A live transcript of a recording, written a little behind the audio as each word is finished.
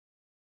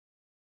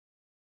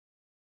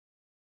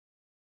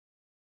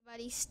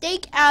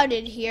Stake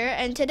Outed here,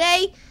 and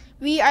today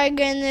we are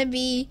gonna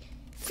be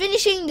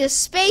finishing the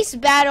space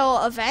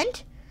battle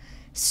event.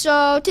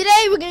 So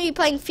today we're gonna be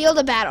playing Field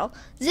of Battle.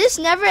 This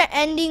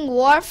never-ending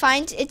war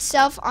finds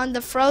itself on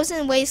the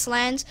frozen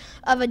wastelands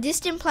of a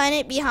distant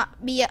planet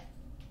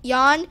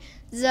beyond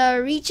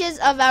the reaches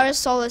of our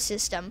solar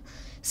system.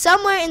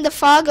 Somewhere in the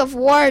fog of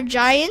war,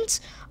 giants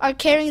are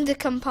carrying the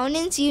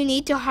components you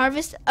need to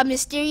harvest a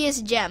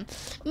mysterious gem.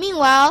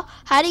 Meanwhile,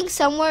 hiding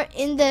somewhere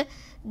in the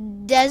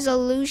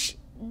desolation,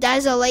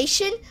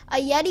 a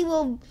Yeti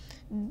will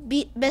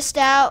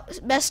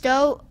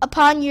bestow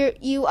upon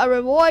you a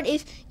reward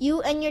if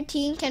you and your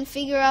team can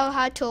figure out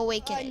how to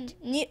awaken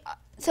it.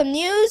 Some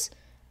news: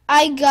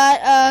 I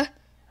got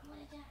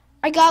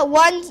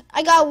one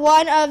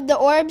of the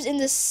orbs in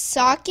the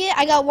socket.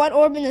 I got one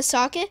orb in the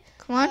socket.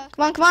 Come on.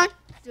 Let's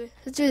do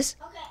this.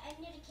 Okay, I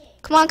need a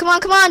cake. Come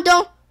on.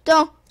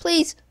 Don't,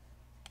 please.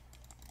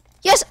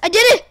 Yes, I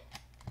did it.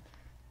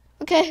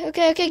 Okay,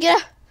 get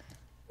out.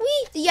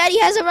 Whee! The Yeti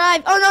has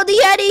arrived. Oh no, the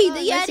Yeti!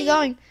 Where's he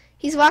going?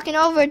 He's walking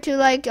over to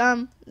like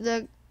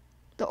the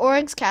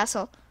Org's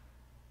castle.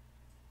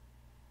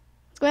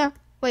 What's going on?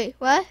 Wait,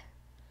 what?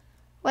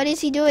 What is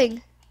he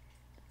doing?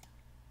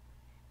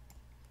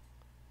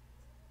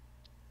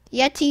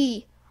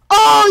 Yeti!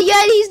 Oh,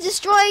 Yeti's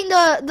destroying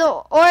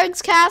the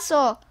Org's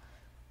castle.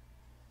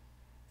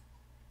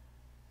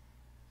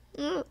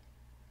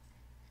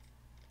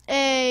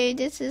 Hey,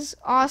 this is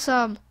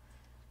awesome.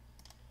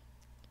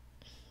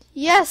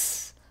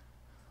 Yes.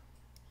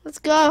 Let's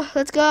go,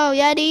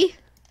 Yeti.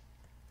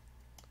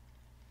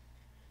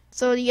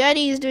 So the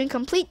Yeti is doing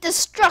complete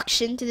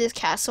destruction to this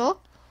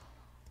castle.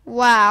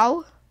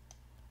 Wow.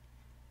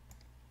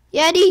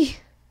 Yeti.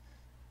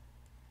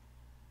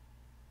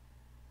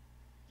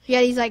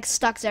 Yeti's like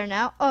stuck there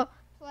now. Oh,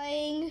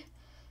 playing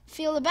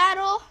Field of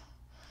Battle.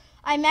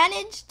 I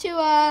managed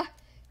to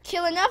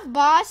kill enough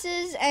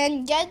bosses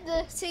and get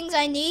the things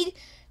I need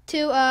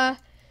to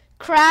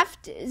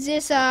craft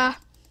this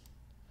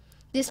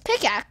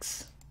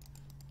pickaxe.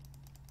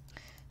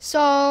 So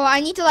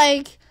I need to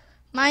like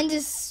mine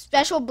this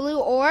special blue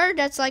ore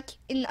that's like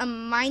in a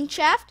mine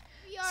shaft.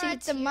 See,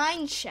 it's a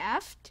mine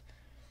shaft.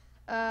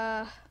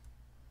 Let's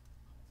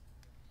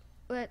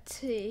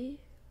see.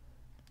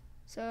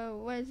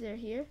 So what is there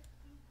here?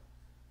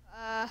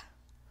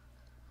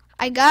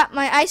 I got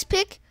my ice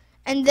pick,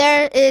 and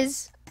there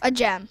is a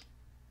gem.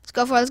 Let's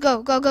go for it. Let's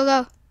go. Go.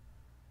 Go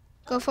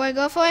for it.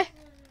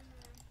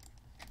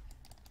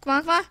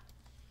 Come on.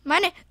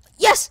 Mine it.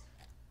 Yes!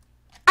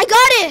 I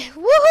got it!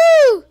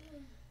 Woohoo!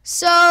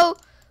 So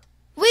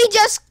we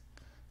just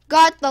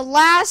got the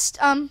last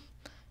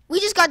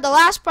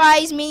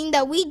prize, meaning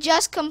that we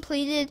just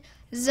completed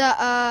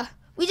the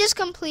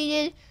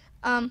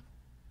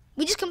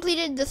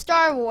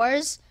Star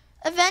Wars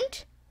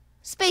event,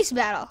 Space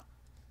Battle.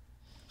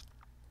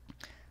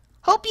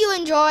 Hope you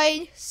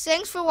enjoyed.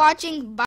 Thanks for watching. Bye.